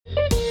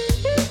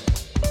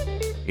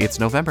It's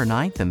November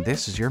 9th, and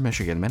this is your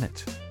Michigan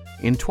Minute.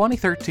 In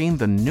 2013,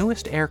 the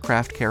newest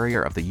aircraft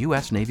carrier of the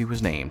U.S. Navy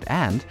was named,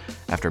 and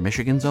after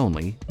Michigan's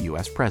only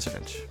U.S.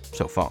 president,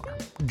 so far,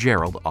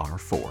 Gerald R.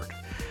 Ford.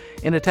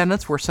 In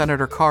attendance were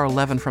Senator Carl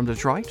Levin from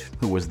Detroit,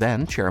 who was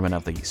then chairman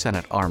of the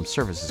Senate Armed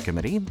Services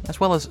Committee, as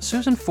well as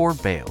Susan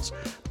Ford Bales,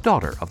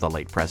 daughter of the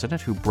late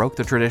president who broke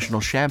the traditional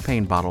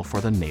champagne bottle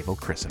for the naval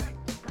christening.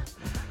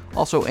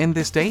 Also in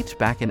this date,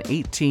 back in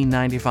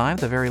 1895,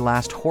 the very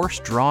last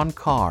horse-drawn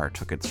car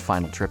took its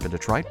final trip in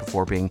Detroit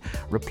before being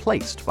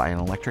replaced by an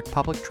electric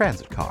public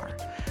transit car.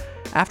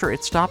 After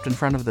it stopped in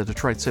front of the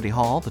Detroit City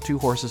Hall, the two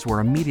horses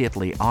were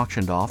immediately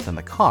auctioned off and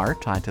the car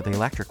tied to the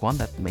electric one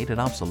that made it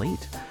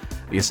obsolete.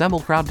 The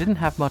assembled crowd didn't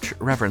have much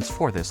reverence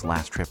for this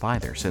last trip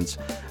either, since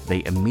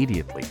they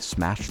immediately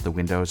smashed the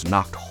windows,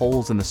 knocked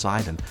holes in the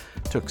side, and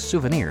took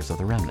souvenirs of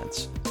the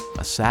remnants.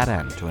 A sad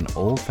end to an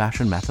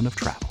old-fashioned method of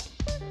travel.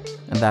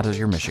 And that is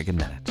your Michigan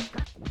Minute.